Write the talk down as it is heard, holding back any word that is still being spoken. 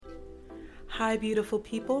Hi, beautiful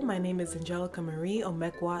people. My name is Angelica Marie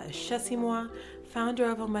Omekwa Eshesimwa, founder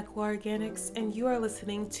of Omekwa Organics, and you are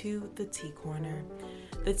listening to The Tea Corner.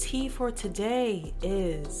 The tea for today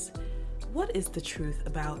is, what is the truth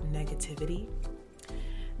about negativity?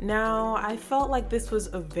 Now, I felt like this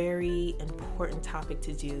was a very important topic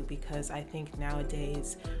to do because I think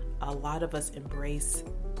nowadays a lot of us embrace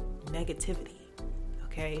negativity.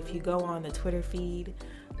 Okay, if you go on the Twitter feed,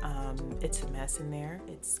 it's a mess in there.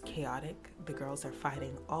 It's chaotic. The girls are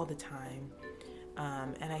fighting all the time.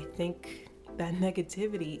 And I think that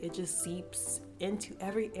negativity, it just seeps into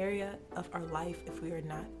every area of our life if we are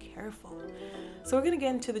not careful. So we're going to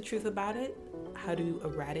get into the truth about it, how to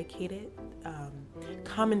eradicate it,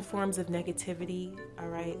 common forms of negativity, all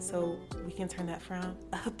right? So we can turn that frown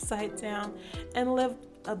upside down and live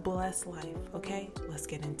a blessed life, okay? Let's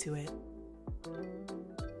get into it.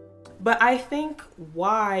 But I think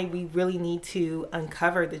why we really need to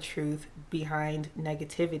uncover the truth behind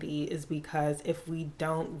negativity is because if we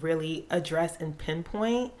don't really address and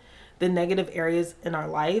pinpoint the negative areas in our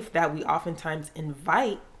life that we oftentimes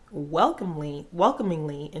invite welcomingly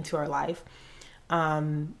into our life,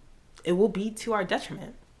 it will be to our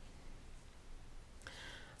detriment.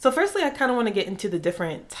 So firstly, I kind of want to get into the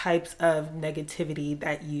different types of negativity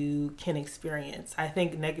that you can experience. I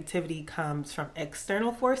think negativity comes from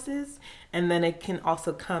external forces, and then it can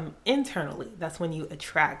also come internally. That's when you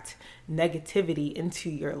attract negativity into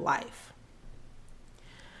your life.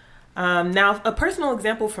 Now, a personal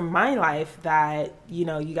example from my life that, you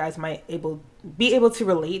guys might be able to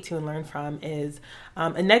relate to and learn from is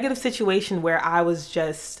a negative situation where I was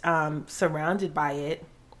just surrounded by it.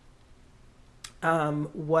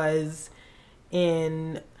 Was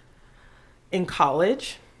in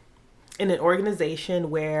college in an organization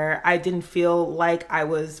where I didn't feel like I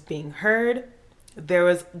was being heard. There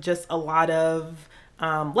was just a lot of,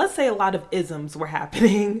 let's say a lot of isms were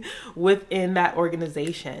happening within that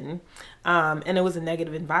organization. And it was a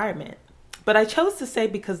negative environment. But I chose to say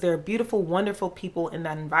because there are beautiful, wonderful people in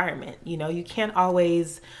that environment. You can't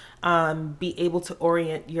always be able to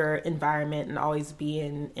orient your environment and always be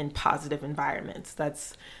in positive environments.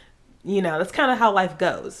 That's kind of how life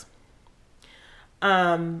goes.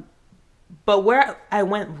 But where I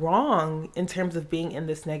went wrong in terms of being in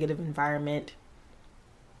this negative environment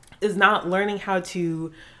is not learning how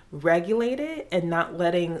to regulate it and not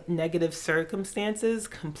letting negative circumstances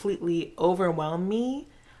completely overcome me,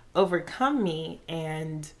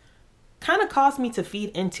 and kind of cause me to feed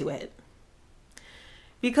into it.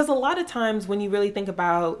 Because a lot of times when you really think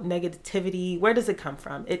about negativity, where does it come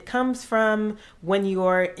from? It comes from when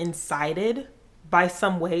you're incited by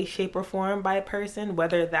some way, shape, or form by a person,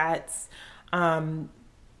 whether that's,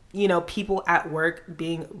 people at work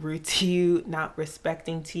being rude to you, not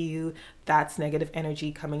respecting to you, that's negative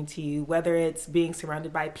energy coming to you. Whether it's being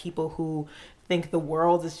surrounded by people who think the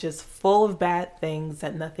world is just full of bad things,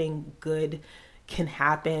 that nothing good can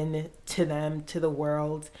happen to them, to the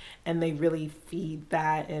world, and they really feed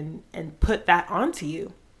that and put that onto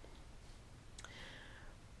you.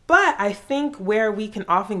 But I think where we can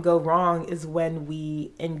often go wrong is when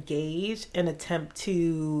we engage and attempt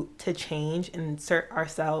to change and insert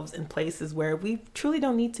ourselves in places where we truly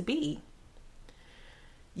don't need to be.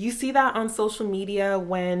 You see that on social media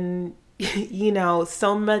when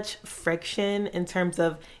so much friction in terms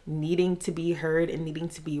of needing to be heard and needing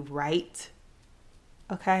to be right.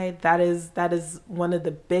 Okay, that is one of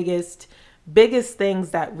the biggest things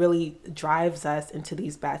that really drives us into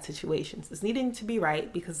these bad situations, is needing to be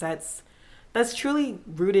right, because that's truly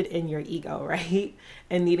rooted in your ego, right?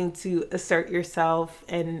 And needing to assert yourself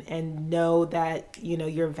and know that,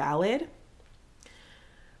 you're valid.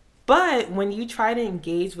 But when you try to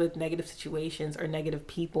engage with negative situations or negative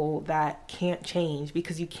people that can't change,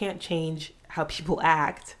 because you can't change how people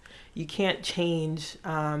act, you can't change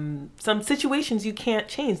some situations, you can't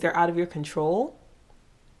change. They're out of your control.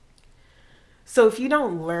 So if you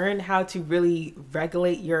don't learn how to really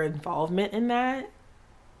regulate your involvement in that,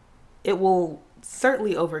 it will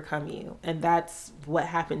certainly overcome you. And that's what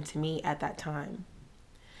happened to me at that time.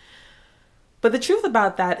 But the truth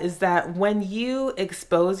about that is that when you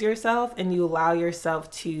expose yourself and you allow yourself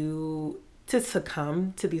to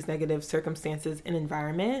succumb to these negative circumstances and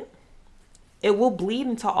environment, it will bleed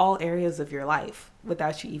into all areas of your life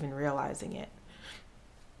without you even realizing it.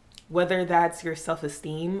 Whether that's your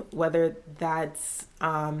self-esteem, whether that's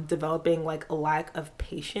developing like a lack of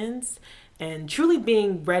patience and truly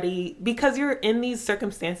being ready, because you're in these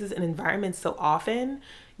circumstances and environments so often,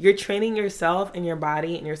 you're training yourself and your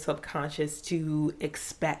body and your subconscious to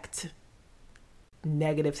expect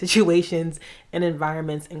negative situations and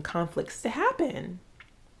environments and conflicts to happen.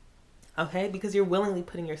 Okay, because you're willingly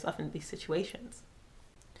putting yourself in these situations.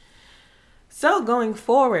 So going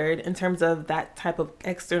forward, in terms of that type of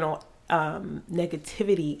external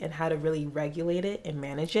negativity and how to really regulate it and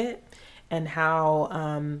manage it, and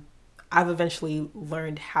how I've eventually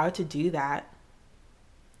learned how to do that,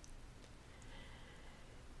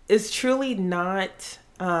 is truly not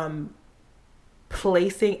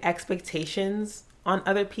placing expectations on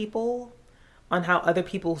other people, on how other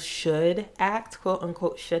people should act, quote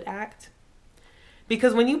unquote, should act.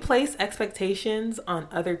 Because when you place expectations on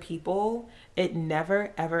other people, it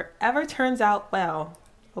never, ever, ever turns out well.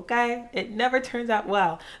 Okay? It never turns out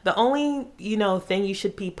well. The only, thing you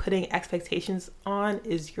should be putting expectations on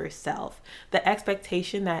is yourself. The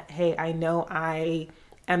expectation that, hey, I know I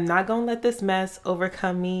am not going to let this mess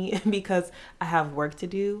overcome me because I have work to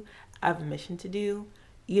do. I have a mission to do.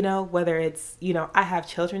 Whether it's, I have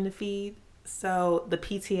children to feed. So the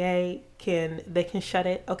PTA can shut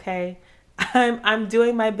it. Okay? I'm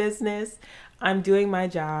doing my business. I'm doing my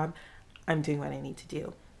job. I'm doing what I need to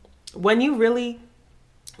do. When you really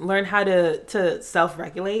learn how to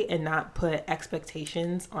self-regulate and not put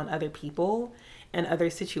expectations on other people and other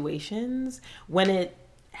situations, when it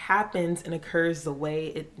happens and occurs the way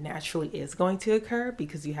it naturally is going to occur,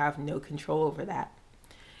 because you have no control over that,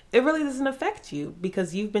 it really doesn't affect you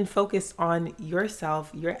because you've been focused on yourself,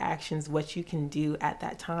 your actions, what you can do at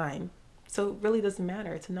that time. So it really doesn't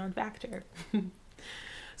matter. It's a non-factor.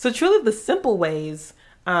 So truly the simple ways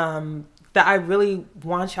that I really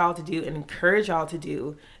want y'all to do and encourage y'all to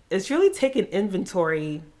do is really take an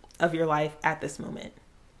inventory of your life at this moment.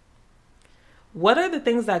 What are the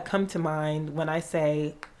things that come to mind when I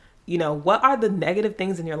say, what are the negative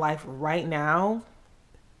things in your life right now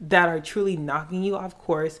that are truly knocking you off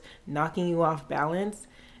course, knocking you off balance,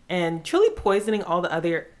 and truly poisoning all the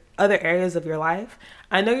other areas of your life?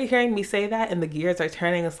 I know you're hearing me say that and the gears are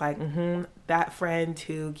turning. It's like, that friend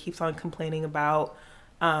who keeps on complaining about,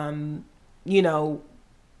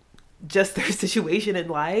 just their situation in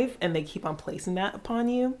life, and they keep on placing that upon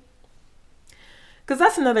you. Because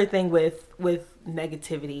that's another thing with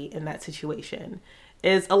negativity in that situation,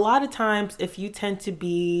 is a lot of times if you tend to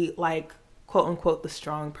be like, quote unquote, the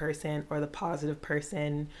strong person or the positive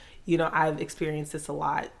person, I've experienced this a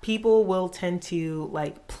lot. People will tend to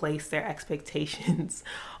like place their expectations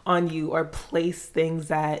on you or place things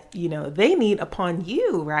that, they need upon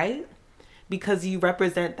you, right? Because you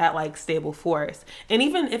represent that like stable force. And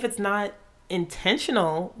even if it's not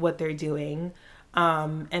intentional what they're doing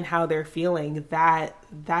and how they're feeling,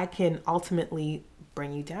 that can ultimately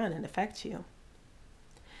bring you down and affect you.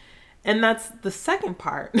 And that's the second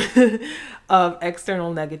part of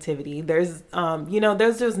external negativity. There's,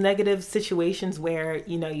 there's those negative situations where,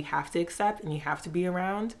 you have to accept and you have to be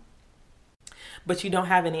around, but you don't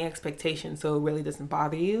have any expectations, so it really doesn't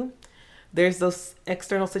bother you. There's those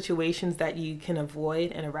external situations that you can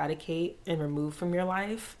avoid and eradicate and remove from your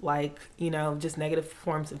life, like, just negative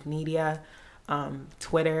forms of media,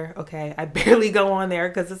 Twitter. Okay, I barely go on there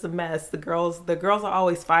because it's a mess. The girls are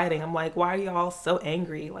always fighting. I'm like, why are y'all so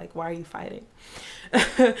angry? Like, why are you fighting?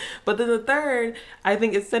 But then the third, I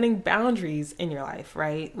think, is setting boundaries in your life,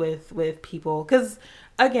 right? With people, because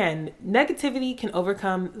again, negativity can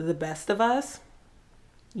overcome the best of us,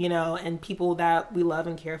 and people that we love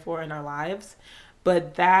and care for in our lives,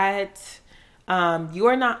 but that you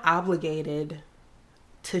are not obligated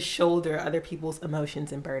to shoulder other people's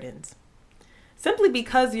emotions and burdens. Simply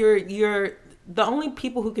because you're the only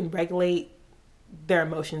people who can regulate their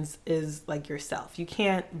emotions is like yourself. You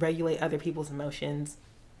can't regulate other people's emotions.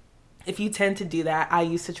 If you tend to do that, I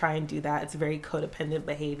used to try and do that. It's very codependent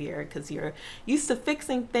behavior because you're used to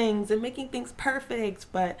fixing things and making things perfect,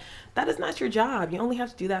 but that is not your job. You only have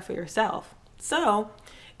to do that for yourself. So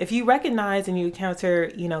if you recognize and you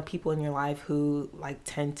encounter, people in your life who like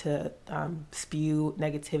tend to spew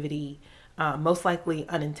negativity, most likely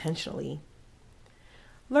unintentionally,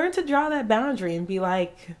 learn to draw that boundary and be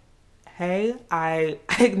like, hey, I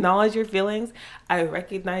acknowledge your feelings. I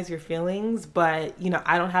recognize your feelings, but,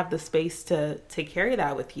 I don't have the space to carry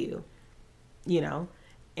that with you,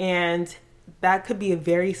 and that could be a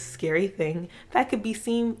very scary thing. That could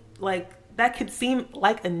seem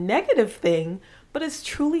like a negative thing, but it's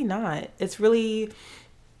truly not. It's really,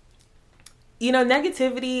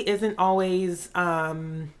 negativity isn't always,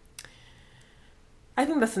 I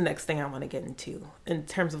think that's the next thing I want to get into in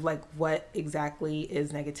terms of like what exactly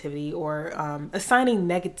is negativity, or assigning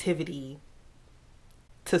negativity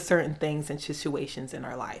to certain things and situations in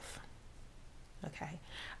our life. Okay.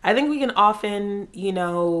 I think we can often,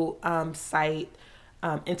 cite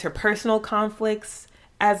interpersonal conflicts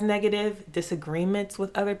as negative, disagreements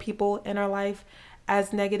with other people in our life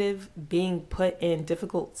as negative, being put in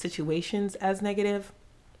difficult situations as negative,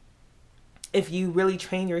 if you really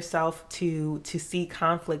train yourself to see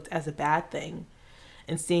conflict as a bad thing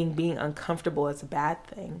and seeing being uncomfortable as a bad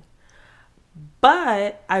thing.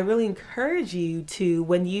 But I really encourage you to,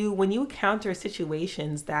 when you encounter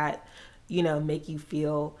situations that, make you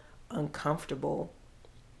feel uncomfortable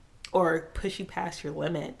or push you past your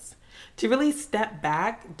limits, to really step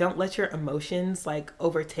back. Don't let your emotions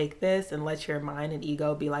overtake this and let your mind and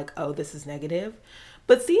ego be like, oh, this is negative.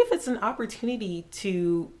 But see if it's an opportunity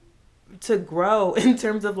to grow in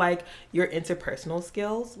terms of your interpersonal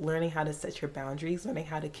skills, learning how to set your boundaries, learning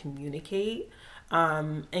how to communicate,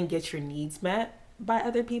 and get your needs met by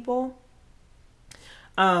other people.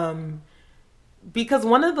 Because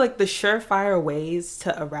one of the surefire ways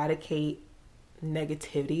to eradicate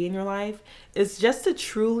negativity in your life is just to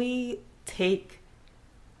truly take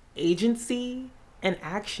agency and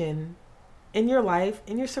action in your life,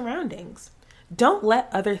 in your surroundings. Don't let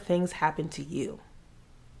other things happen to you.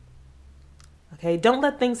 Okay, don't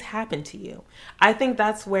let things happen to you. I think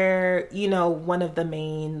that's where, one of the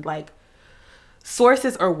main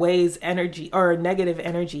sources or ways energy or negative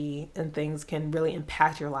energy and things can really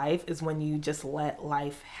impact your life is when you just let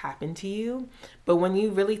life happen to you. But when you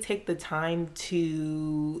really take the time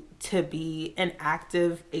to be an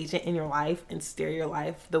active agent in your life and steer your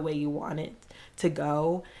life the way you want it to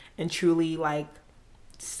go, and truly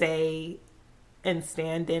say and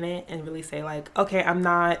stand in it and really say okay, I'm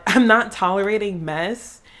not tolerating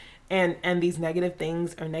mess and these negative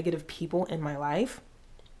things or negative people in my life.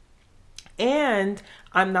 And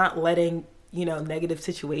I'm not letting, negative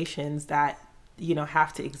situations that,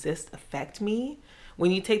 have to exist affect me. When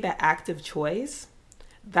you take that active choice,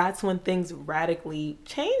 that's when things radically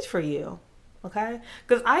change for you. Okay?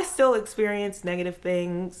 Because I still experience negative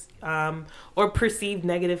things, or perceived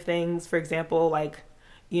negative things. For example, I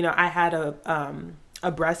had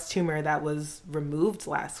a breast tumor that was removed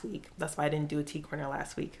last week. That's why I didn't do a Tea Corner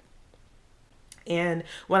last week. And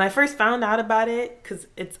when I first found out about it, because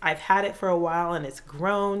I've had it for a while and it's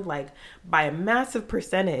grown by a massive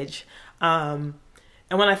percentage. And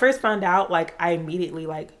when I first found out, I immediately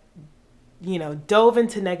dove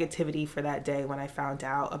into negativity for that day when I found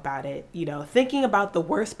out about it, thinking about the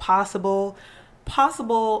worst possible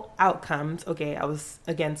outcomes. Okay, I was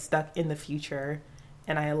again stuck in the future,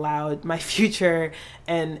 and I allowed my future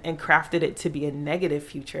and crafted it to be a negative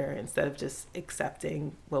future instead of just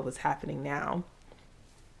accepting what was happening now.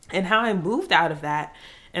 And how I moved out of that,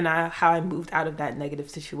 and how I moved out of that negative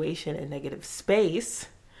situation and negative space,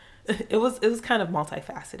 it was kind of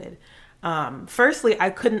multifaceted. Firstly, I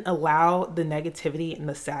couldn't allow the negativity and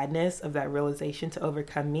the sadness of that realization to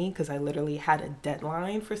overcome me, because I literally had a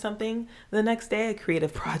deadline for something the next day, a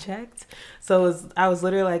creative project. So I was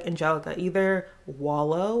literally Angelica, either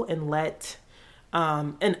wallow and let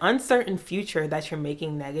an uncertain future that you're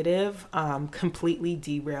making negative completely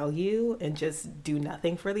derail you and just do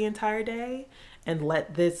nothing for the entire day, and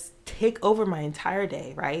let this take over my entire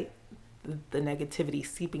day, right? The negativity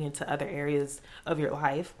seeping into other areas of your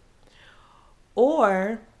life.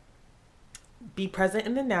 Or be present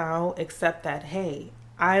in the now, accept that, hey,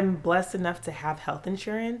 I'm blessed enough to have health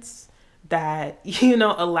insurance that,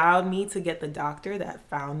 allowed me to get the doctor that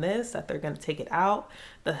found this, that they're going to take it out.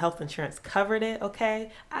 The health insurance covered it,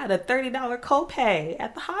 okay? I had a $30 copay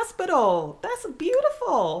at the hospital. That's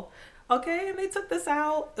beautiful, okay? And they took this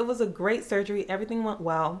out. It was a great surgery. Everything went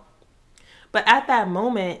well. But at that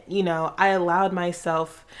moment,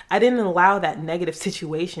 I didn't allow that negative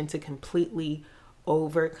situation to completely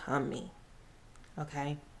overcome me,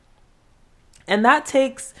 okay? And that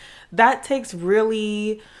takes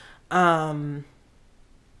really... I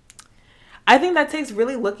think that takes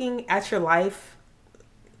really looking at your life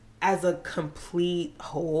as a complete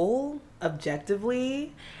whole,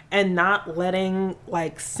 objectively, and not letting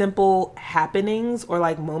simple happenings or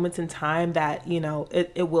moments in time that,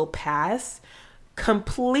 it will pass,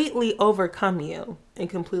 completely overcome you and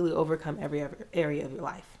completely overcome every other area of your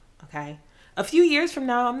life. Okay. A few years from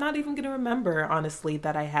now, I'm not even going to remember, honestly,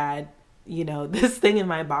 that I had, this thing in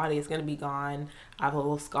my body is going to be gone. I have a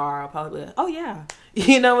little scar. I'll probably be like, oh yeah.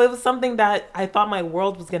 It was something that I thought my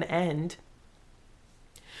world was going to end.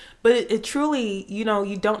 But it truly,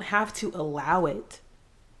 you don't have to allow it.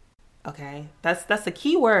 Okay. That's a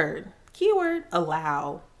key word. Keyword,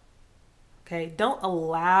 allow. Okay. Don't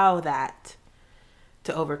allow that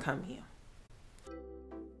to overcome you.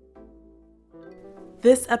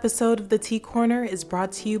 This episode of the Tea Corner is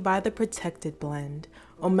brought to you by the Protected Blend,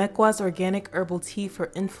 Omekwa's organic herbal tea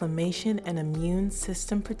for inflammation and immune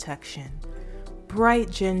system protection.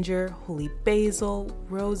 Bright ginger, holy basil,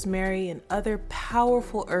 rosemary, and other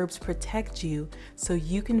powerful herbs protect you so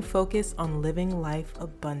you can focus on living life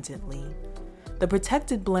abundantly. The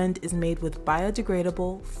Protected blend is made with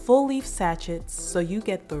biodegradable, full-leaf sachets so you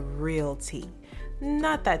get the real tea,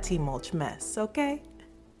 not that tea mulch mess, okay?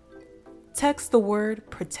 Text the word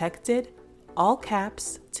PROTECTED, all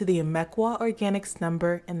caps, to the Emekwa Organics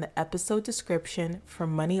number in the episode description for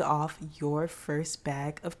money off your first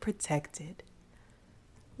bag of Protected.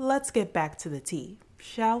 Let's get back to the tea,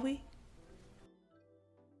 shall we?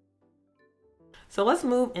 So let's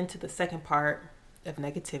move into the second part of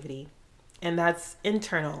negativity, and that's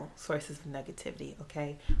internal sources of negativity,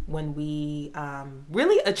 okay? When we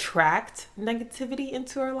really attract negativity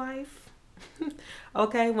into our life,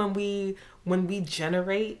 okay? When we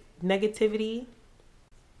generate negativity.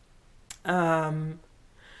 So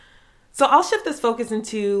I'll shift this focus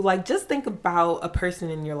into just think about a person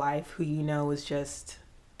in your life who you know is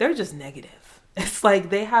they're just negative. It's like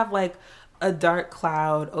they have a dark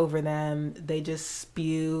cloud over them. They just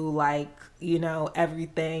spew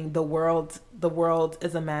everything. The world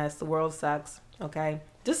is a mess. The world sucks. Okay.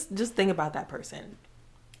 Just think about that person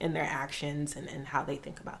and their actions and how they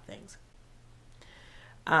think about things.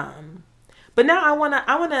 But now I wanna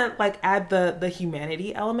add the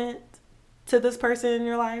humanity element to this person in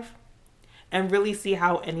your life and really see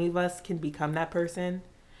how any of us can become that person.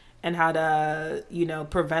 And how to,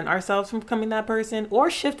 prevent ourselves from becoming that person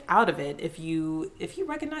or shift out of it if you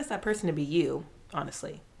recognize that person to be you,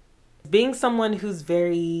 honestly. Being someone who's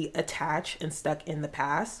very attached and stuck in the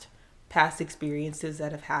past experiences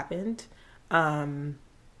that have happened, of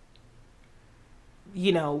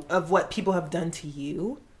what people have done to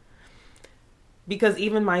you. Because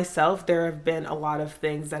even myself, there have been a lot of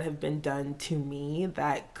things that have been done to me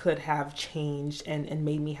that could have changed and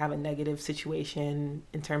made me have a negative situation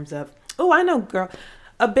in terms of, oh, I know, girl,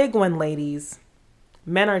 a big one, ladies.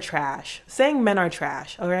 Men are trash. Saying men are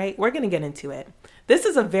trash, all right? We're going to get into it. This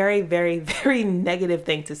is a very, very, very negative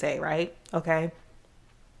thing to say, right? Okay?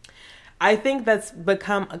 I think that's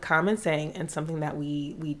become a common saying and something that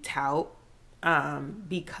we tout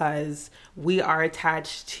because we are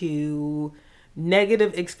attached to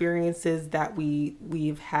negative experiences that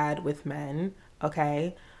we've had with men,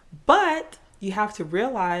 okay? But you have to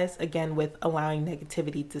realize, again, with allowing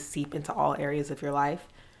negativity to seep into all areas of your life,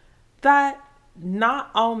 that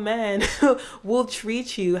not all men will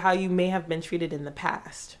treat you how you may have been treated in the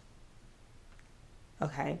past,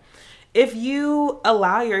 okay? If you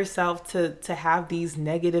allow yourself to have these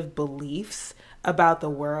negative beliefs about the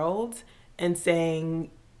world and saying,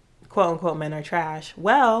 quote unquote, men are trash,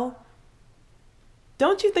 well,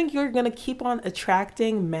 don't you think you're going to keep on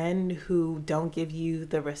attracting men who don't give you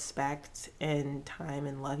the respect and time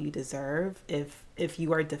and love you deserve if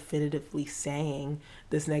you are definitively saying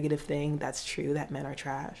this negative thing that's true, that men are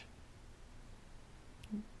trash?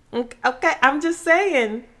 Okay, I'm just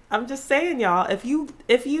saying, y'all, if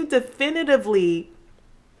you definitively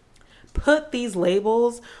put these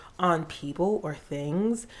labels on people or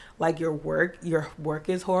things, like your work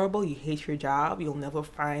is horrible, you hate your job, you'll never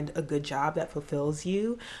find a good job that fulfills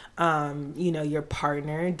you, your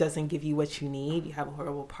partner doesn't give you what you need, you have a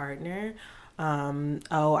horrible partner, I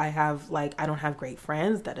don't have great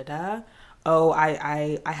friends, oh,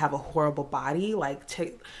 I have a horrible body, when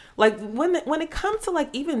it comes to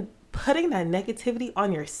even putting that negativity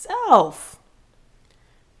on yourself,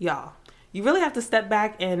 y'all, you really have to step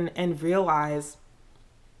back and realize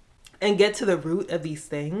and get to the root of these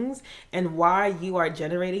things and why you are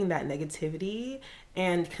generating that negativity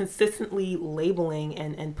and consistently labeling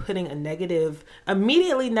and putting a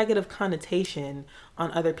immediately negative connotation on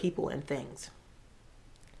other people and things.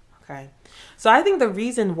 Okay. So I think the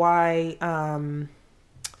reason why, I'll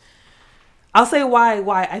say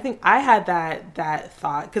why I think I had that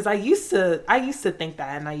thought, because I used to think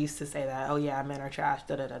that, and I used to say that, oh yeah, men are trash,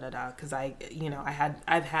 because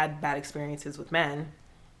I've had bad experiences with men.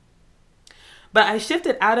 But I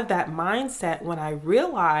shifted out of that mindset when I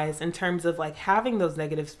realized, in terms of having those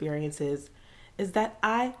negative experiences, is that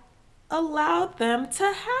I allowed them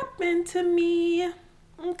to happen to me.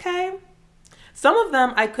 Okay. Some of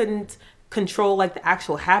them I couldn't control the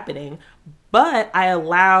actual happening, but I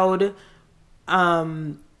allowed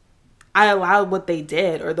what they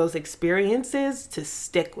did or those experiences to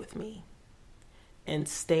stick with me and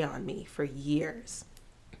stay on me for years.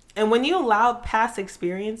 And when you allow past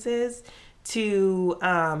experiences to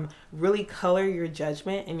really color your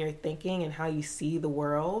judgment and your thinking and how you see the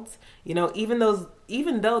world, even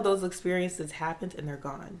though those experiences happened and they're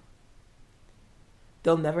gone,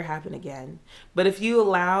 they'll never happen again. But if you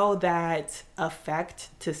allow that effect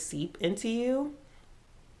to seep into you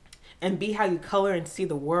and be how you color and see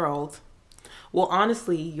the world, well,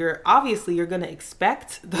 honestly, you're going to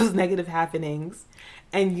expect those negative happenings,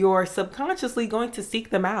 and you're subconsciously going to seek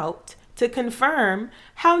them out to confirm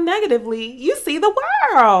how negatively you see the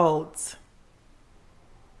world.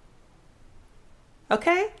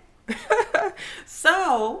 Okay?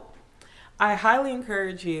 So, I highly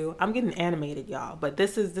encourage you. I'm getting animated, y'all, but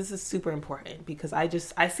this is super important because I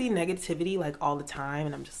see negativity like all the time,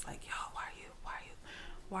 and I'm just like, yo,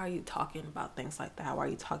 why are you talking about things like that? Why are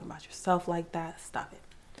you talking about yourself like that? Stop it.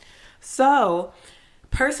 So,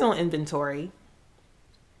 personal inventory.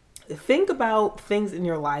 Think about things in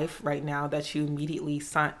your life right now that you immediately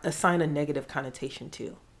assign a negative connotation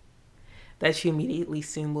to, that you immediately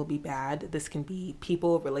assume will be bad. This can be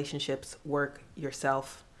people, relationships, work,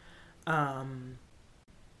 yourself. Write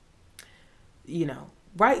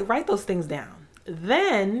those things down.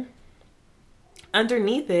 Then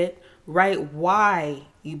underneath it, write why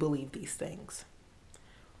you believe these things.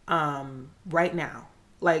 Right now.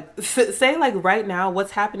 Like, say like right now,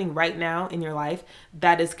 what's happening right now in your life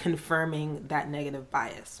that is confirming that negative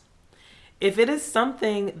bias. If it is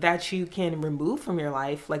something that you can remove from your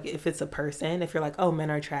life, like if it's a person, if you're like, oh,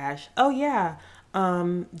 men are trash. Oh yeah,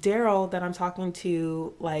 Daryl that I'm talking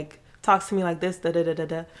to, like, talks to me like this,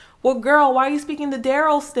 da-da-da-da-da. Well, girl, why are you speaking to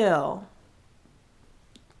Daryl still?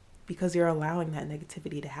 Because you're allowing that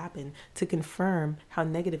negativity to happen to confirm how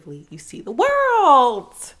negatively you see the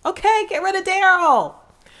world. Okay, get rid of Daryl.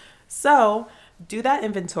 So do that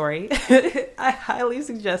inventory. I highly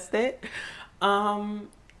suggest it. And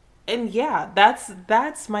yeah,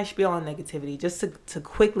 that's my spiel on negativity, just to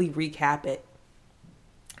quickly recap it.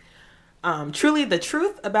 Truly, the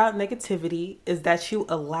truth about negativity is that you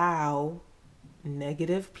allow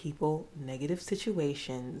negative people, negative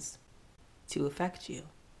situations to affect you.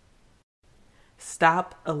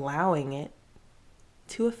 Stop allowing it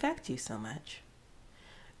to affect you so much.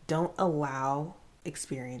 Don't allow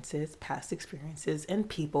experiences, past experiences, and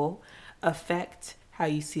people affect how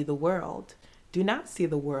you see the world. Do not see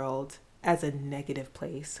the world as a negative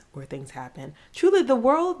place where things happen. Truly, the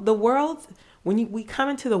world, when we come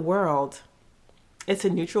into the world, it's a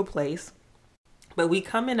neutral place, but we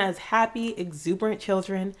come in as happy, exuberant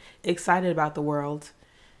children, excited about the world.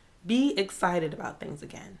 Be excited about things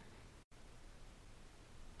again.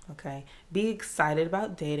 Okay? Be excited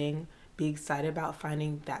about dating. Be excited about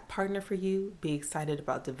finding that partner for you. Be excited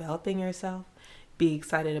about developing yourself. Be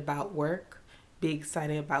excited about work. Be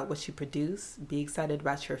excited about what you produce. Be excited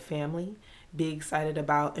about your family. Be excited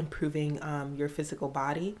about improving your physical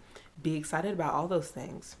body. Be excited about all those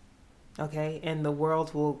things. Okay? And the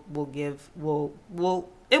world will give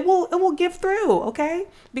through, okay?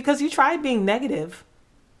 Because you tried being negative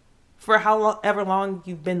for however long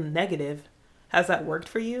you've been negative. Has that worked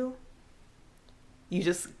for you? You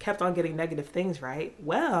just kept on getting negative things, right?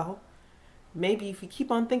 Well, maybe if you keep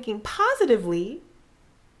on thinking positively,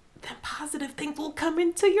 then positive things will come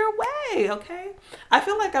into your way, okay? I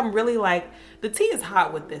feel like I'm really the tea is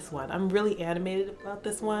hot with this one. I'm really animated about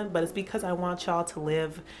this one, but it's because I want y'all to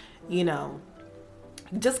live,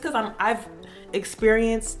 just because I've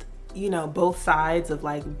experienced, both sides of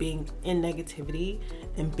being in negativity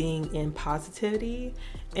and being in positivity,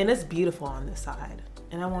 and it's beautiful on this side.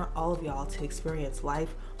 And I want all of y'all to experience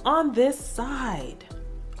life on this side,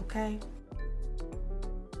 okay?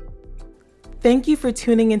 Thank you for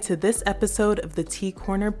tuning into this episode of the Tea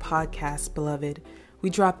Corner podcast, beloved. We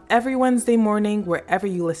drop every Wednesday morning wherever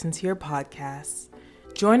you listen to your podcasts.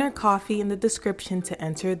 Join our coffee in the description to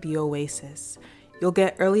enter the Oasis. You'll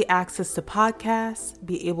get early access to podcasts,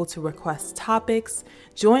 be able to request topics,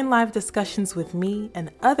 join live discussions with me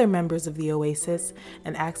and other members of the Oasis,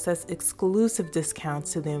 and access exclusive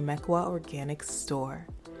discounts to the Omekwa Organics store.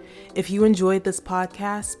 If you enjoyed this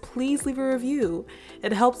podcast, please leave a review.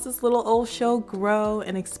 It helps this little old show grow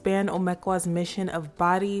and expand Omekwa's mission of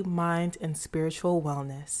body, mind, and spiritual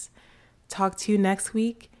wellness. Talk to you next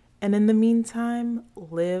week, and in the meantime,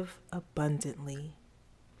 live abundantly.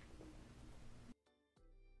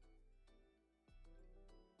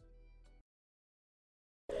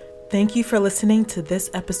 Thank you for listening to this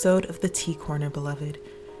episode of the Tea Corner, beloved.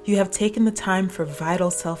 You have taken the time for vital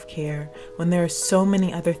self-care when there are so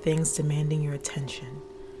many other things demanding your attention.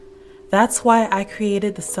 That's why I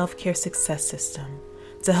created the Self-Care Success System,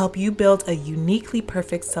 to help you build a uniquely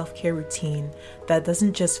perfect self-care routine that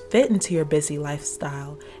doesn't just fit into your busy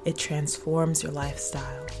lifestyle, it transforms your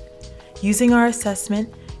lifestyle. Using our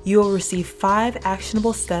assessment, you will receive 5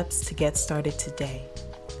 actionable steps to get started today.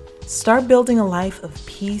 Start building a life of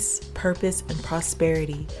peace, purpose, and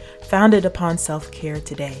prosperity founded upon self-care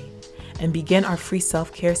today. and begin our free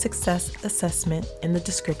self-care success assessment in the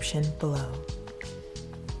description below.